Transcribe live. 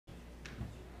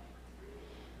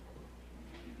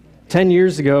10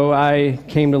 years ago, I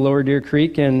came to Lower Deer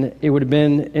Creek, and it would have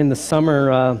been in the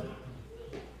summer.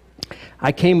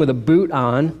 I came with a boot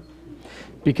on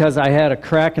because I had a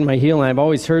crack in my heel, and I've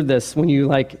always heard this. When you,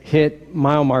 hit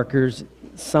mile markers,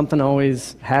 something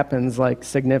always happens,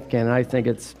 significant. And I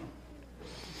think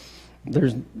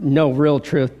there's no real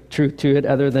truth to it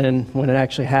other than when it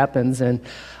actually happens. And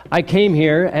I came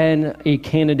here and a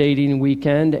candidating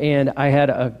weekend, and I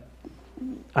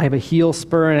have a heel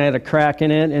spur and I had a crack in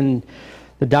it, and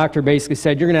the doctor basically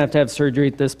said, you're going to have surgery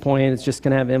at this point. It's just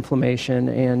going to have inflammation.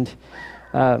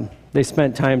 And they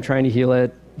spent time trying to heal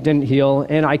it. Didn't heal.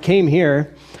 And I came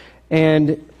here,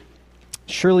 and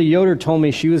Shirley Yoder told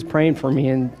me she was praying for me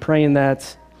and praying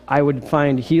that I would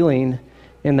find healing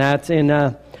in that.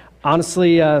 And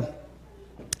honestly,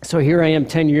 so here I am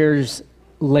 10 years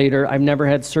later. I've never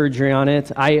had surgery on it.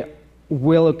 I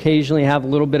will occasionally have a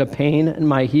little bit of pain in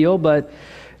my heel, but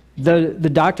the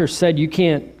doctor said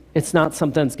it's not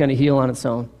something that's going to heal on its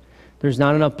own. There's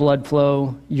not enough blood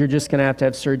flow. You're just going to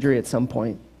have surgery at some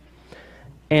point.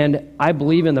 And I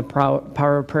believe in the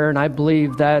power of prayer, and I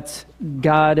believe that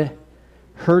God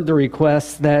heard the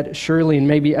request that Shirley and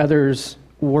maybe others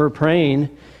were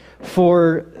praying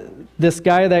for this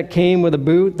guy that came with a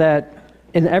boot that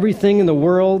in everything in the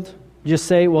world, just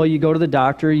say, well, you go to the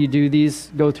doctor, you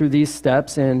go through these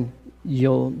steps, and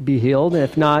you'll be healed.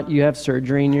 If not, you have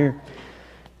surgery, and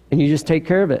you just take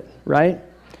care of it, right?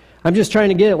 I'm just trying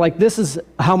to get it. This is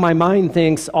how my mind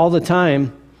thinks all the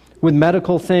time with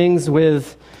medical things,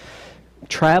 with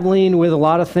traveling, with a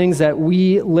lot of things that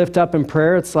we lift up in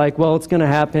prayer. It's well, it's going to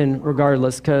happen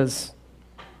regardless because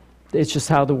it's just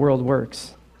how the world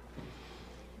works.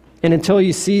 And until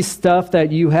you see stuff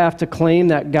that you have to claim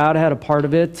that God had a part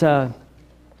of it,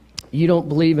 you don't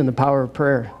believe in the power of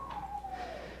prayer.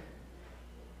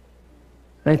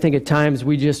 And I think at times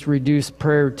we just reduce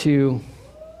prayer to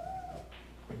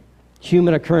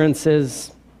human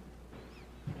occurrences,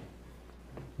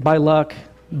 by luck,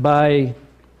 by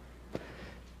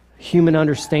human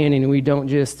understanding, and we don't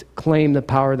just claim the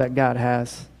power that God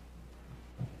has.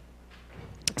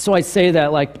 So I say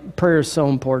that prayer is so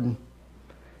important.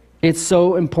 It's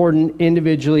so important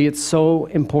individually. It's so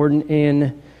important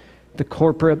in the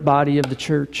corporate body of the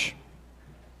church.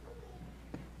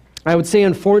 I would say,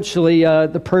 unfortunately,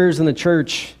 the prayers in the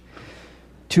church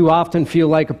too often feel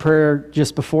like a prayer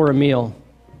just before a meal.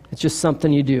 It's just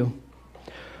something you do.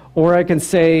 Or I can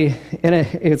say, and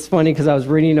it's funny because I was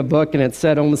reading a book and it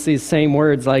said almost these same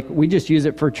words, we just use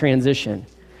it for transition.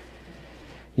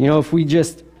 If we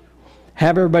just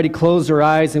have everybody close their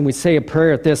eyes and we say a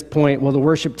prayer at this point, well, the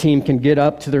worship team can get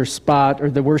up to their spot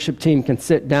or the worship team can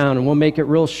sit down, and we'll make it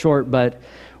real short, but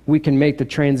we can make the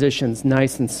transitions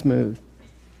nice and smooth.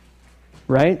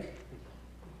 Right?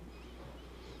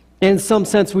 In some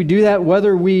sense, we do that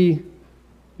whether we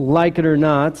like it or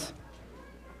not.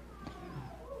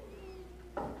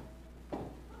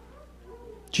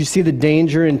 Do you see the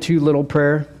danger in too little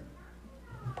prayer?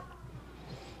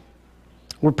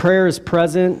 Where prayer is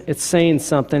present, it's saying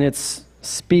something, it's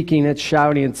speaking, it's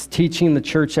shouting, it's teaching the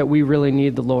church that we really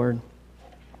need the Lord.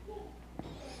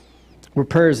 Where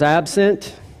prayer is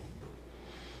absent,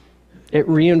 it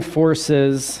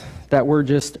reinforces that we're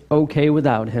just okay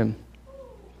without Him.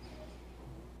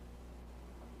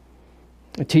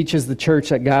 It teaches the church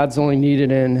that God's only needed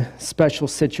in special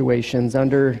situations,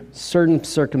 under certain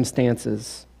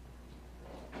circumstances.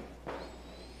 It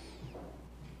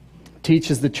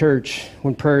teaches the church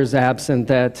when prayer is absent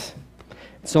that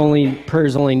prayer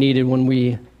is only needed when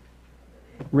we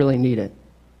really need it,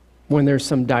 when there's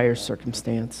some dire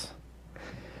circumstance.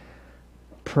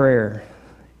 Prayer,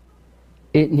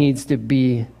 it needs to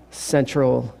be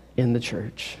central in the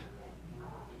church.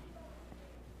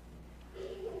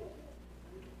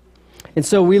 And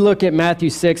so we look at Matthew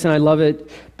 6, and I love it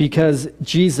because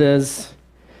Jesus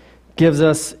gives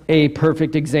us a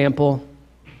perfect example.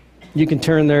 You can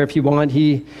turn there if you want.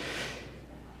 He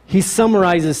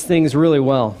summarizes things really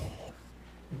well.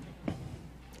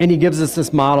 And he gives us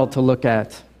this model to look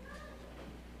at.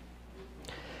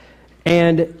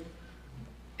 And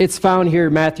it's found here,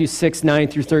 Matthew 6, 9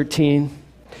 through 13.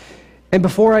 And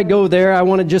before I go there, I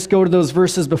want to just go to those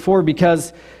verses before,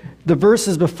 because the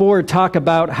verses before talk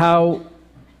about how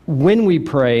when we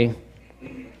pray,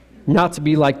 not to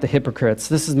be like the hypocrites.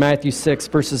 This is Matthew 6,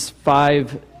 verses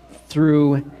 5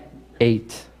 through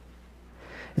 8.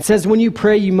 It says, "When you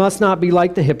pray, you must not be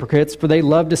like the hypocrites, for they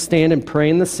love to stand and pray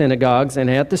in the synagogues and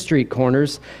at the street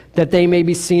corners, that they may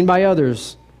be seen by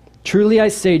others. Truly I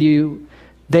say to you,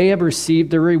 they have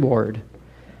received their reward.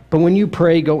 But when you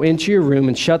pray, go into your room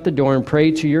and shut the door and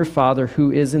pray to your Father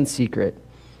who is in secret.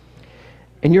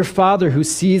 And your Father who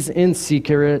sees in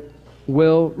secret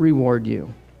will reward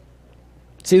you.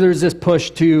 See, there's this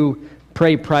push to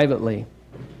pray privately.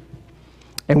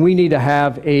 And we need to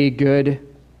have a good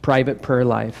private prayer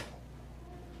life.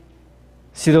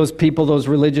 See, those people, those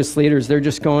religious leaders, they're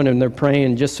just going and they're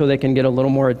praying just so they can get a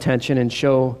little more attention and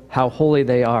show how holy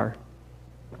they are.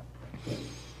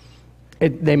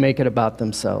 They make it about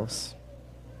themselves.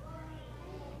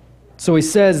 So he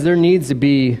says there needs to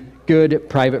be good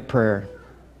private prayer.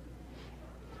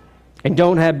 And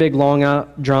don't have big,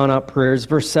 long, drawn-out prayers.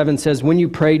 Verse 7 says, when you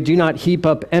pray, do not heap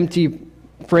up empty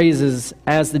phrases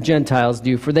as the Gentiles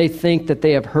do, for they think that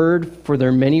they have heard for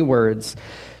their many words.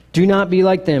 Do not be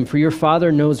like them, for your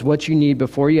Father knows what you need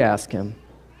before you ask him.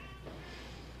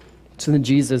 So then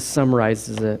Jesus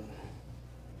summarizes it.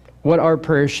 What our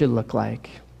prayer should look like.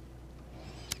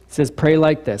 It says, pray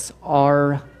like this.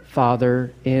 Our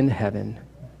Father in heaven,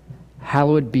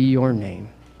 hallowed be your name.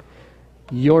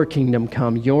 Your kingdom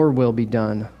come, your will be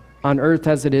done, on earth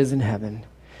as it is in heaven.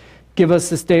 Give us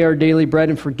this day our daily bread,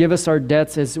 and forgive us our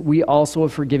debts as we also are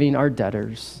forgiving our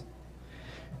debtors.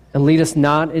 And lead us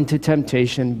not into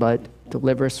temptation, but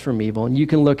deliver us from evil. And you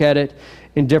can look at it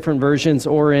in different versions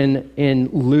or in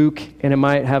Luke, and it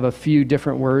might have a few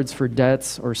different words for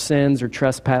debts or sins or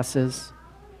trespasses.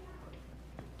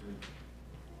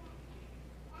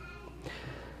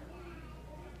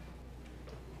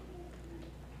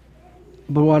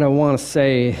 But what I want to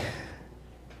say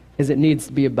is it needs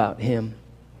to be about him.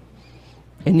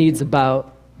 It needs to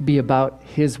be about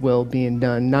his will being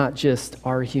done, not just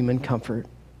our human comfort.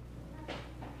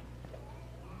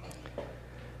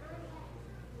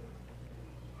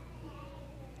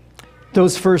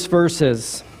 Those first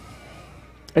verses,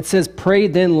 it says, pray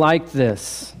then like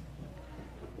this.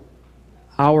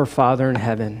 Our Father in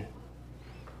heaven,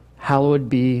 hallowed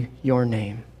be your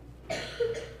name.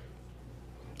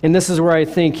 And this is where I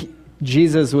think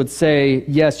Jesus would say,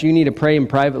 yes, you need to pray him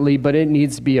privately, but it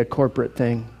needs to be a corporate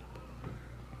thing.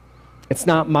 It's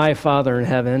not my Father in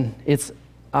heaven, it's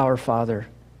our Father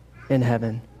in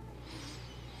heaven.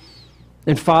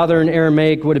 And Father in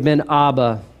Aramaic would have been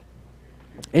Abba.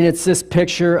 And it's this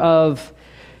picture of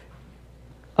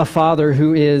a father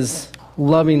who is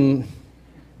loving,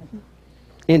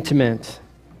 intimate,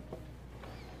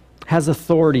 has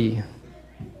authority,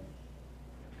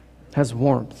 has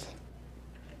warmth.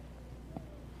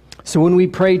 So when we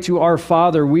pray to our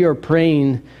Father, we are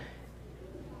praying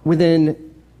with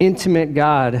an intimate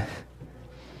God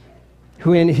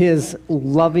who in his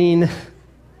loving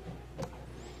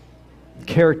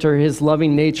character, his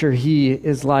loving nature, he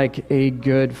is like a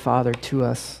good father to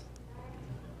us.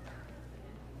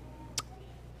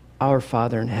 Our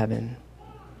Father in heaven.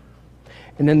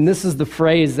 And then this is the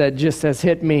phrase that just has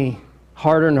hit me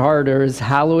harder and harder, is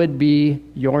hallowed be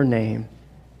your name.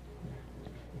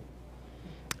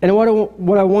 And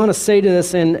what I want to say to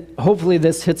this, and hopefully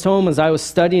this hits home as I was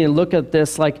studying and look at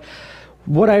this, like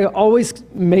what I always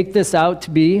make this out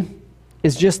to be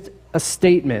is just a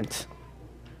statement.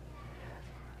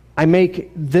 I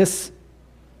make this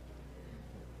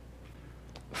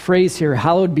phrase here,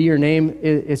 hallowed be your name,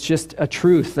 it's just a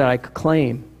truth that I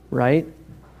claim, right?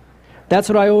 That's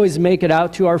what I always make it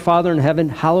out to, our Father in heaven,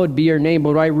 hallowed be your name.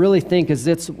 But what I really think is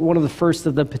it's one of the first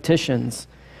of the petitions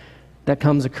that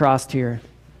comes across here.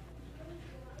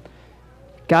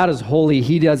 God is holy.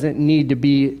 He doesn't need to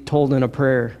be told in a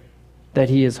prayer that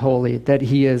he is holy, that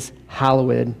he is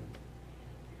hallowed.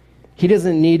 He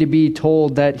doesn't need to be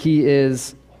told that he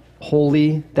is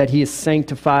holy, that he is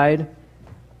sanctified.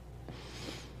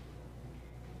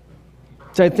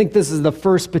 So I think this is the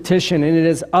first petition, and it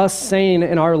is us saying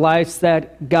in our lives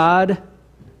that God,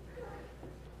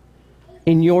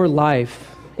 in your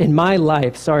life,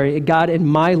 God, in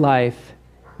my life,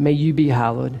 may you be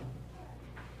hallowed.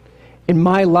 In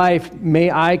my life, may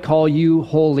I call you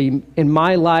holy. In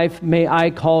my life, may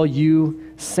I call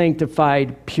you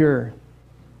sanctified, pure.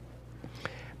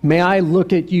 May I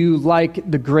look at you like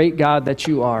the great God that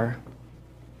you are.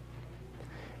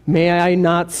 May I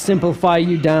not simplify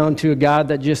you down to a God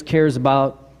that just cares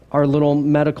about our little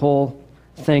medical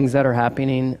things that are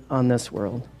happening on this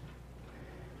world.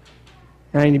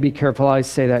 And I need to be careful how I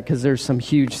say that because there's some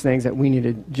huge things that we need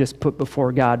to just put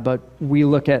before God, but we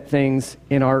look at things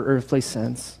in our earthly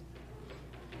sense.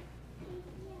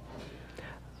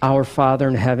 Our Father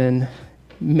in heaven,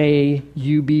 may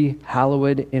you be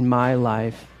hallowed in my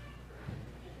life.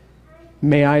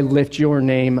 May I lift your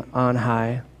name on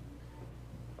high.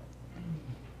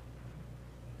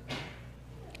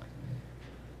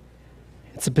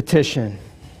 It's a petition.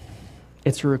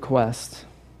 It's a request.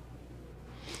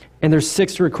 And there's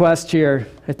 6 requests here.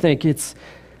 I think it's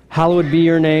hallowed be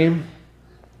your name.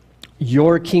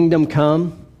 your kingdom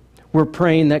come. We're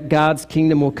praying that God's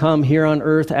kingdom will come here on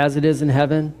earth as it is in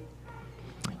heaven.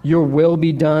 Your will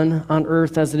be done on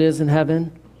earth as it is in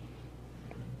heaven.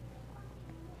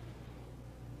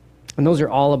 And those are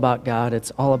all about God.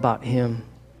 It's all about Him.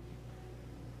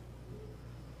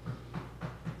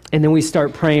 And then we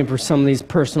start praying for some of these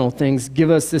personal things. Give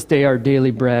us this day our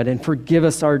daily bread, and forgive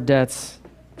us our debts.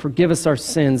 Forgive us our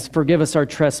sins. Forgive us our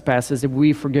trespasses if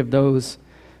we forgive those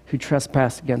who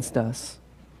trespass against us.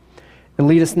 And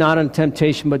lead us not into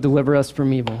temptation, but deliver us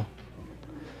from evil.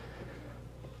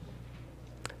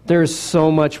 There's so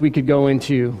much we could go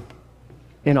into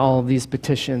in all of these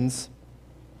petitions.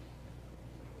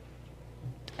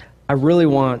 I really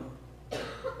want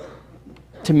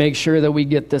to make sure that we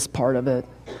get this part of it.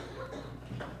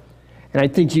 And I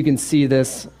think you can see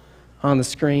this on the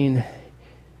screen.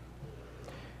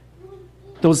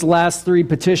 Those last three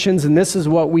petitions, and this is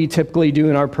what we typically do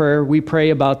in our prayer. We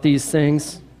pray about these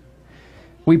things.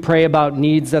 We pray about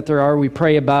needs that there are. We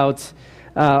pray about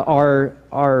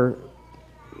our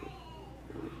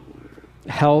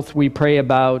health. We pray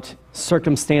about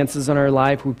circumstances in our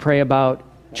life. We pray about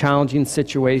challenging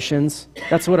situations.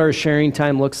 That's what our sharing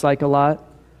time looks like a lot.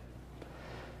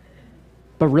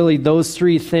 But really, those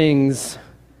three things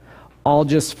all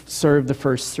just serve the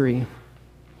first three.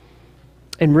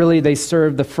 And really, they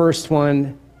serve the first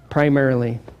one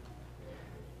primarily.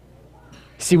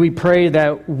 See, we pray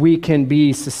that we can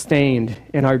be sustained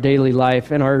in our daily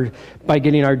life and by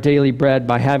getting our daily bread,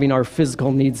 by having our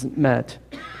physical needs met.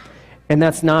 And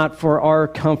that's not for our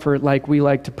comfort like we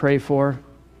like to pray for.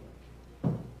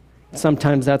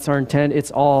 Sometimes that's our intent.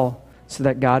 It's all so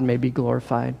that God may be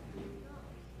glorified.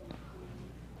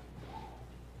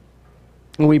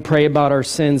 And we pray about our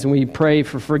sins and we pray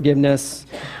for forgiveness,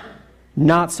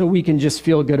 not so we can just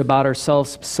feel good about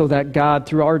ourselves, so that God,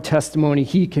 through our testimony,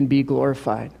 He can be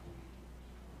glorified.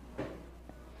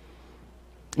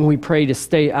 And we pray to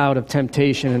stay out of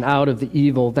temptation and out of the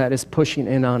evil that is pushing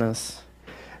in on us,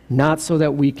 not so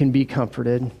that we can be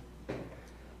comforted,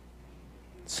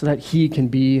 so that He can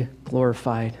be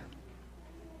glorified.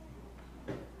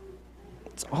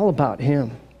 It's all about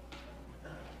Him.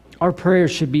 Our prayers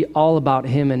should be all about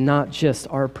Him and not just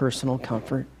our personal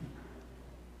comfort.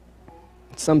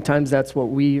 Sometimes that's what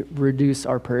we reduce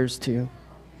our prayers to.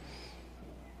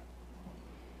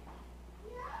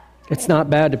 It's not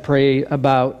bad to pray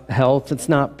about health. It's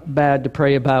not bad to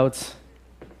pray about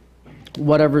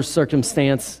whatever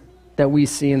circumstance that we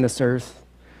see in this earth.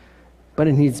 But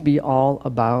it needs to be all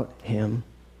about Him.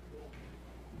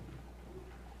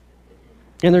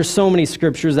 And there's so many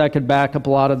scriptures that could back up a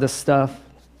lot of this stuff.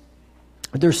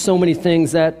 There's so many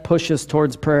things that push us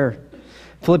towards prayer.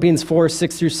 Philippians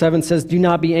 4:6-7 says, "Do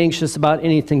not be anxious about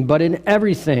anything, but in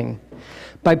everything,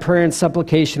 by prayer and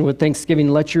supplication with thanksgiving,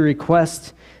 let your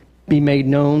requests be made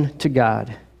known to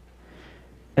God.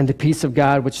 And the peace of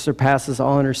God, which surpasses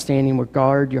all understanding, will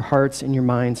guard your hearts and your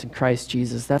minds in Christ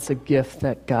Jesus." That's a gift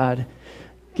that God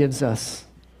gives us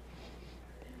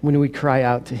when we cry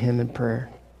out to Him in prayer.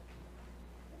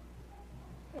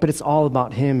 But it's all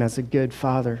about Him as a good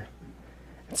Father.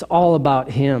 It's all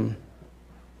about Him.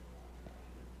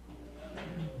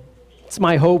 It's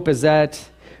my hope is that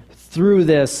through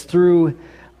this, through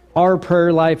our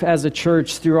prayer life as a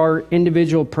church, through our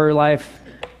individual prayer life,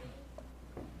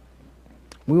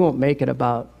 we won't make it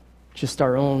about just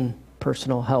our own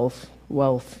personal health,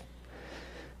 wealth,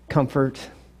 comfort.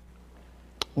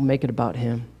 We'll make it about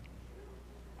Him.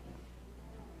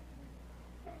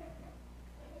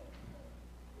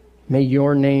 May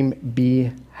your name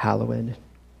be hallowed.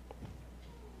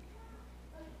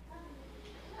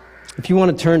 If you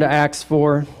want to turn to Acts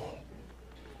 4,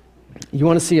 you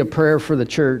want to see a prayer for the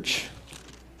church,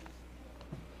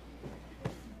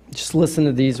 just listen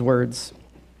to these words.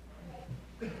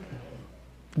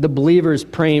 The believers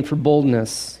praying for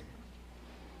boldness.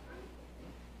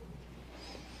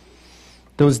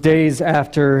 Those days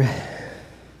after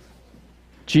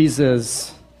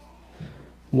Jesus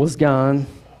was gone,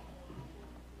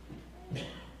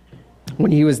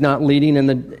 when He was not leading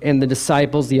and the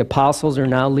disciples, the apostles, are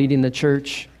now leading the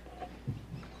church.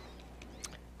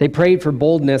 They prayed for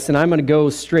boldness, and I'm going to go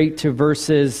straight to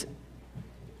verses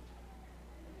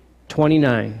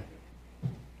 29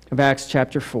 of Acts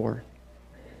chapter 4.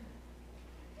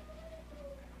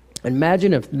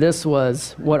 Imagine if this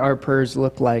was what our prayers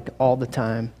look like all the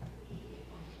time.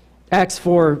 Acts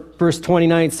 4, verse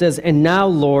 29 says, "And now,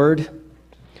 Lord,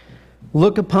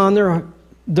 look upon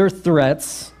their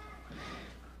threats,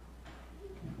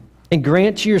 and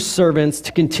grant to your servants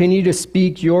to continue to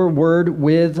speak your word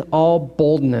with all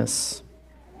boldness.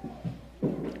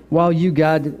 while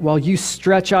you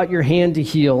stretch out your hand to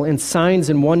heal, and signs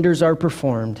and wonders are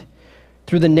performed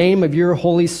through the name of your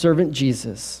holy servant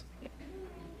Jesus.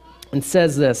 And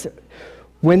says this,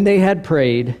 when they had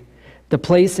prayed, the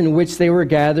place in which they were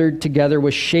gathered together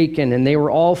was shaken, and they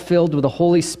were all filled with the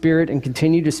Holy Spirit and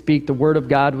continued to speak the word of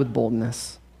God with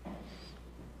boldness.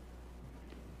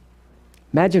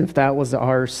 Imagine if that was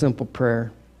our simple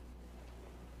prayer.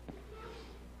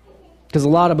 Because a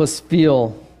lot of us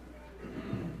feel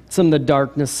some of the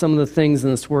darkness, some of the things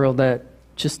in this world that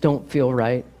just don't feel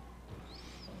right,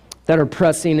 that are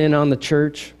pressing in on the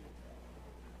church.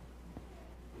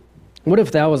 What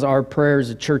if that was our prayer as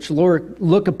a church? Lord,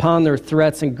 look upon their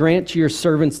threats and grant to your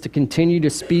servants to continue to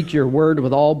speak your word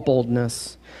with all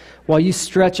boldness, while you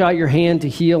stretch out your hand to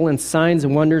heal, and signs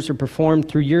and wonders are performed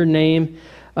through your name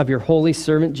of your holy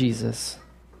servant Jesus.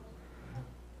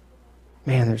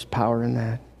 Man, there's power in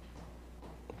that.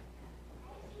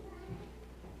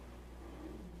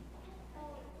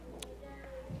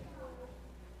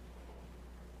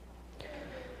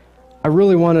 I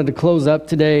really wanted to close up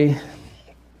today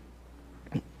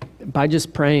by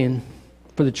just praying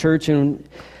for the church, and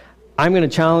I'm going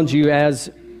to challenge you,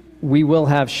 as we will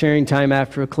have sharing time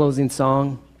after a closing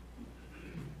song,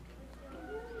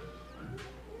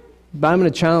 but I'm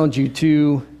going to challenge you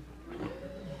to,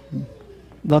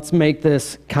 let's make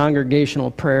this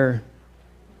congregational prayer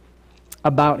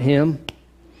about Him.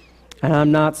 And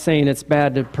I'm not saying it's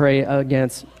bad to pray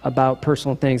about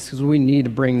personal things, because we need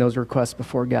to bring those requests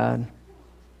before God.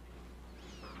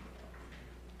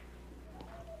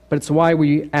 But it's why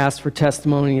we ask for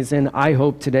testimonies, and I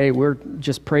hope today we're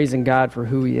just praising God for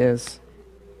who He is.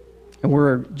 And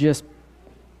we're just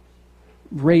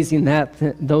raising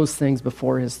those things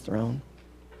before His throne.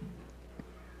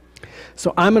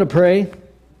 So I'm going to pray.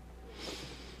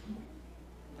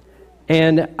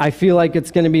 And I feel like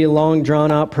it's going to be a long,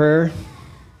 drawn-out prayer.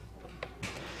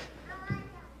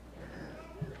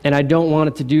 And I don't want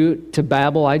it to do it to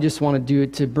babble. I just want to do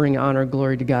it to bring honor and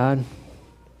glory to God.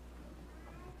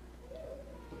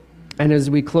 And as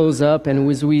we close up, and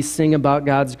as we sing about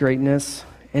God's greatness,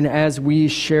 and as we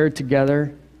share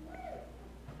together,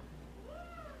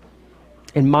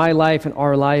 in my life and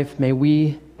our life, may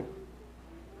we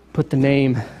put the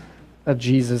name of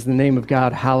Jesus, the name of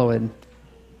God, hallowed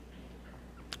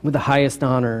with the highest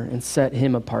honor, and set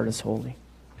Him apart as holy.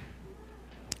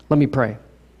 Let me pray.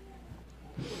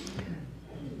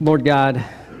 Lord God,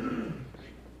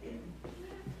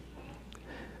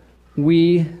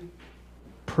 we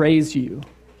praise You.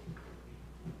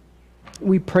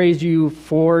 We praise You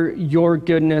for Your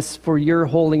goodness, for Your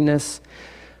holiness,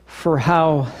 for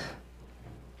how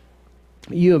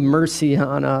You have mercy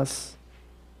on us.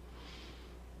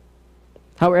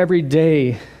 How every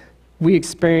day we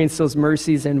experience those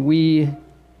mercies, and we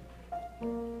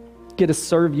get to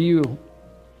serve You.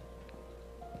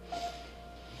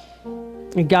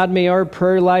 And God, may our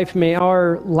prayer life, may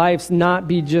our lives not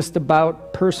be just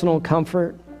about personal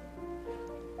comfort,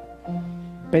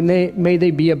 but may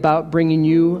they be about bringing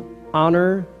You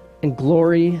honor and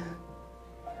glory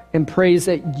and praise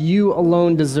that You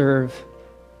alone deserve.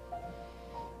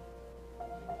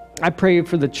 I pray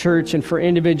for the church and for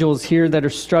individuals here that are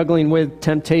struggling with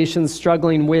temptations,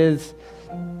 struggling with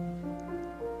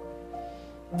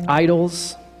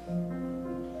idols.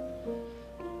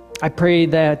 I pray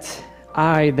that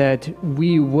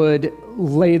we would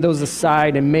lay those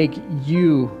aside and make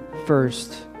You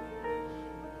first.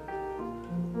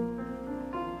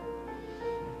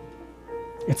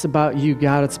 It's about You,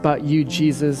 God. It's about You,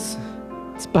 Jesus.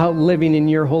 It's about living in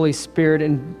Your Holy Spirit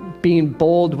and being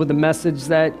bold with the message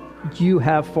that You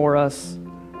have for us.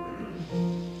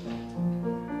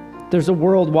 There's a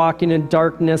world walking in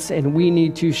darkness, and we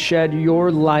need to shed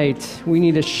Your light. We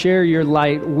need to share Your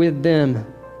light with them.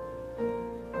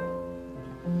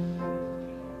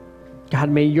 God,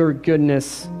 may Your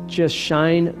goodness just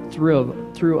shine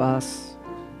through us.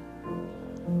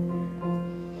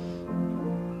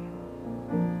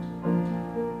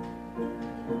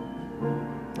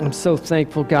 I'm so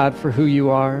thankful, God, for who You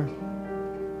are,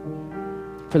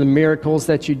 for the miracles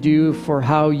that You do, for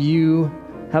how You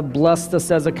have blessed us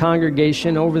as a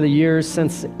congregation over the years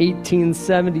since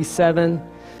 1877,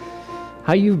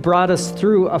 how You've brought us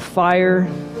through a fire,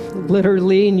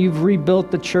 literally, and You've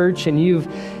rebuilt the church, and You've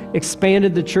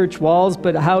expanded the church walls,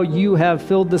 but how You have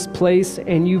filled this place,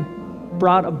 and You've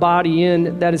brought a body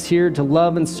in that is here to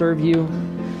love and serve You.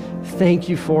 Thank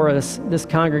You for us, this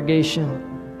congregation.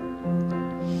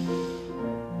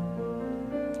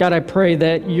 God, I pray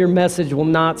that Your message will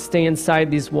not stay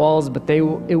inside these walls, but it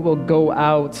will go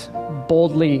out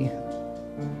boldly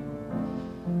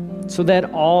so that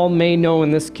all may know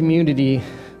in this community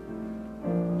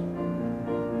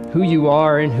who you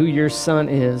are and who your Son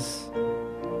is.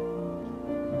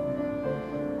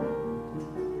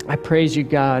 I praise you,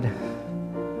 God.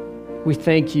 We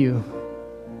thank you.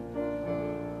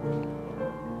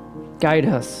 Guide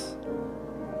us.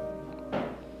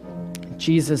 In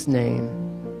Jesus' name,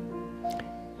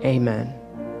 amen.